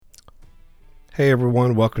Hey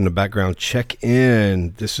everyone, welcome to Background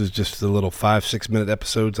Check-In. This is just the little 5-6 minute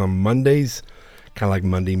episodes on Mondays, kind of like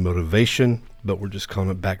Monday Motivation, but we're just calling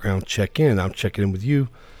it Background Check-In. I'm checking in with you.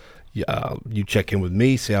 You check in with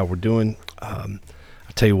me, see how we're doing. I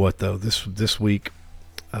tell you what though, this weekend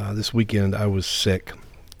I was sick,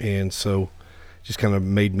 and so just kind of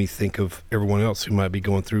made me think of everyone else who might be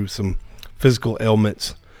going through some physical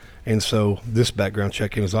ailments. And so this background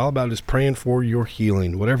check-in is all about just praying for your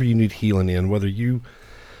healing, whatever you need healing in, whether you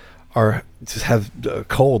are just have a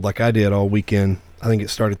cold like I did all weekend. I think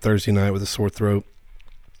it started Thursday night with a sore throat,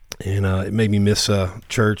 and it made me miss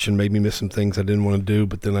church and made me miss some things I didn't want to do,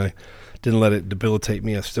 but then I didn't let it debilitate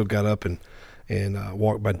me. I still got up and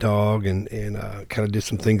walked my dog and kind of did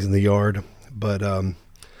some things in the yard. But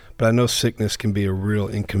I know sickness can be a real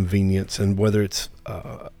inconvenience, and whether it's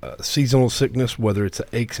a seasonal sickness, whether it's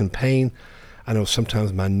aches and pain. I know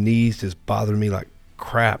sometimes my knees just bother me like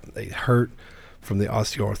crap. They hurt from the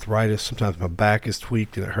osteoarthritis. Sometimes my back is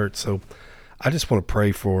tweaked and it hurts. So I just want to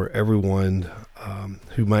pray for everyone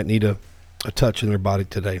who might need a touch in their body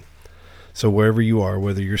today. So wherever you are,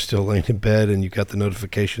 whether you're still laying in bed and you got the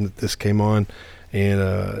notification that this came on, and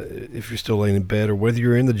if you're still laying in bed, or whether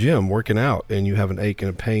you're in the gym working out and you have an ache and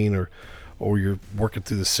a pain, or you're working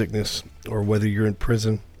through the sickness, or whether you're in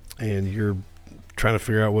prison and you're trying to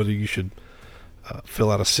figure out whether you should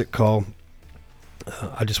fill out a sick call,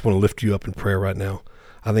 I just want to lift you up in prayer right now.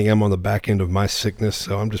 I think I'm on the back end of my sickness,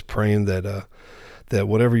 so I'm just praying that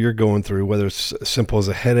whatever you're going through, whether it's as simple as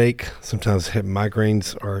a headache, sometimes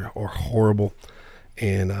migraines are horrible,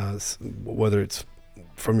 and whether it's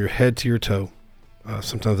from your head to your toe.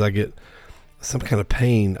 Sometimes I get some kind of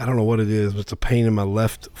pain. I don't know what it is, but it's a pain in my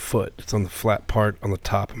left foot. It's on the flat part on the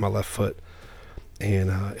top of my left foot,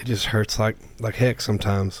 and it just hurts like heck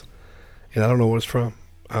sometimes. And I don't know what it's from.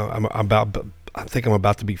 I think I'm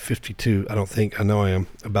about to be 52. I know I am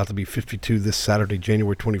about to be 52 this Saturday,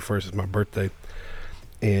 January 21st is my birthday.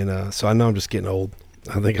 And so I know I'm just getting old.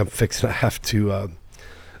 I think I'm fixing to have to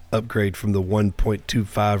upgrade from the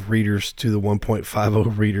 1.25 readers to the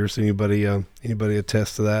 1.50 readers. Anybody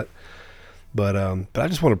attest to that? But I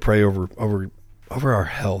just want to pray over our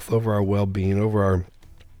health, over our well-being, over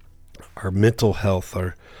our mental health,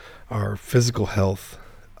 our physical health,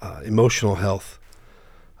 emotional health.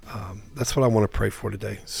 That's what I want to pray for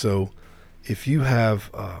today. So if you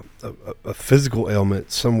have a physical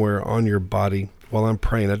ailment somewhere on your body, while I'm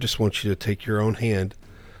praying, I just want you to take your own hand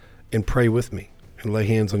and pray with me and lay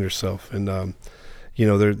hands on yourself. And,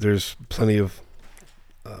 there's plenty of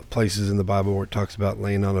places in the Bible where it talks about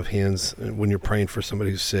laying on of hands when you're praying for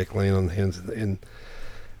somebody who's sick, laying on the hands. And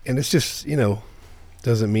it's just,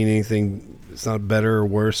 doesn't mean anything. It's not better or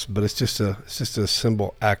worse, but it's just a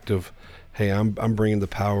simple act of, hey, I'm bringing the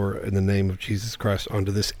power in the name of Jesus Christ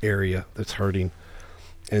onto this area that's hurting.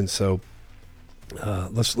 And so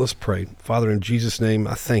let's pray. Father, in Jesus' name,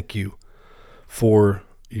 I thank you for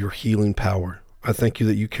your healing power. I thank you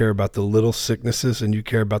that you care about the little sicknesses and you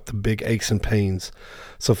care about the big aches and pains.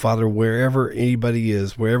 So, Father, wherever anybody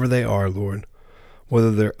is, wherever they are, Lord, whether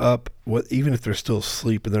they're up, even if they're still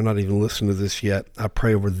asleep and they're not even listening to this yet, I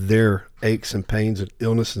pray over their aches and pains and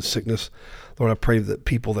illness and sickness. Lord, I pray that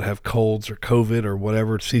people that have colds or COVID or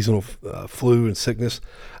whatever, seasonal flu and sickness,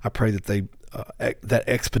 I pray that that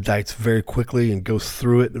expedites very quickly and goes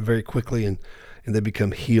through it very quickly, and they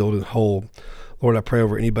become healed and whole. Lord, I pray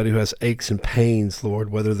over anybody who has aches and pains, Lord,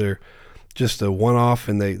 whether they're just a one-off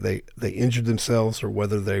and they injured themselves, or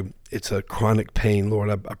whether it's a chronic pain. Lord,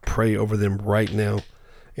 I pray over them right now,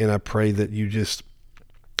 and I pray that you just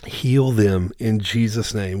heal them in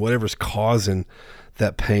Jesus' name. Whatever's causing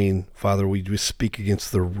that pain, Father, we just speak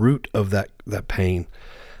against the root of that pain.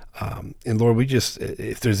 And Lord,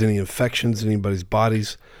 if there's any infections in anybody's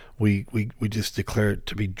bodies, we just declare it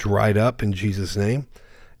to be dried up in Jesus' name.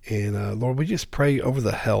 And Lord, we just pray over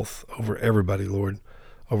the health, over everybody, Lord,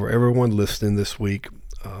 over everyone listening this week,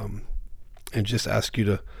 and just ask you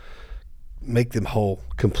to make them whole,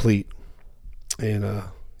 complete. And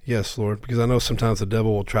yes, Lord, because I know sometimes the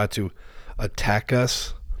devil will try to attack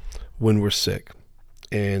us when we're sick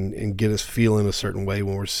and get us feeling a certain way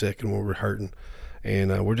when we're sick and when we're hurting.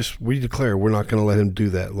 And we declare we're not going to let him do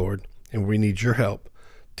that, Lord. And we need your help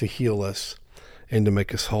to heal us and to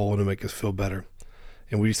make us whole and to make us feel better.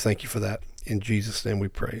 And we just thank you for that. In Jesus' name we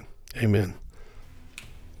pray. Amen.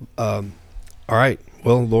 All right.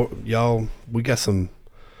 Well, Lord, y'all, we got some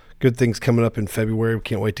good things coming up in February. We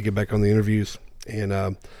can't wait to get back on the interviews.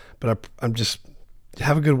 And but I'm just,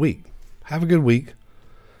 have a good week. Have a good week.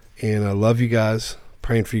 And I love you guys.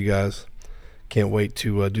 Praying for you guys. Can't wait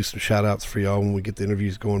to do some shout outs for y'all when we get the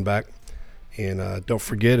interviews going back. And don't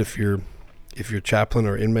forget, if you're if your chaplain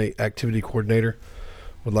or inmate activity coordinator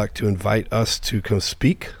would like to invite us to come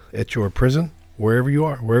speak at your prison, wherever you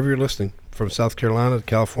are, wherever you're listening, from South Carolina to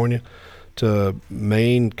California to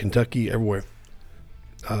Maine, Kentucky, everywhere,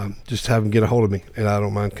 just have them get a hold of me, and I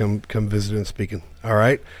don't mind come visiting and speaking. All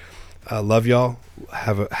right. I love y'all.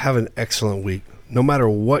 Have an excellent week. No matter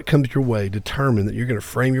what comes your way, determine that you're going to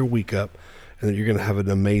frame your week up and that you're going to have an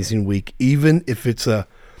amazing week. Even if it's a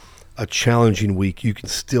challenging week, you can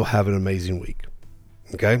still have an amazing week.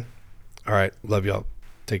 Okay? All right. Love y'all.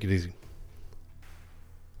 Take it easy.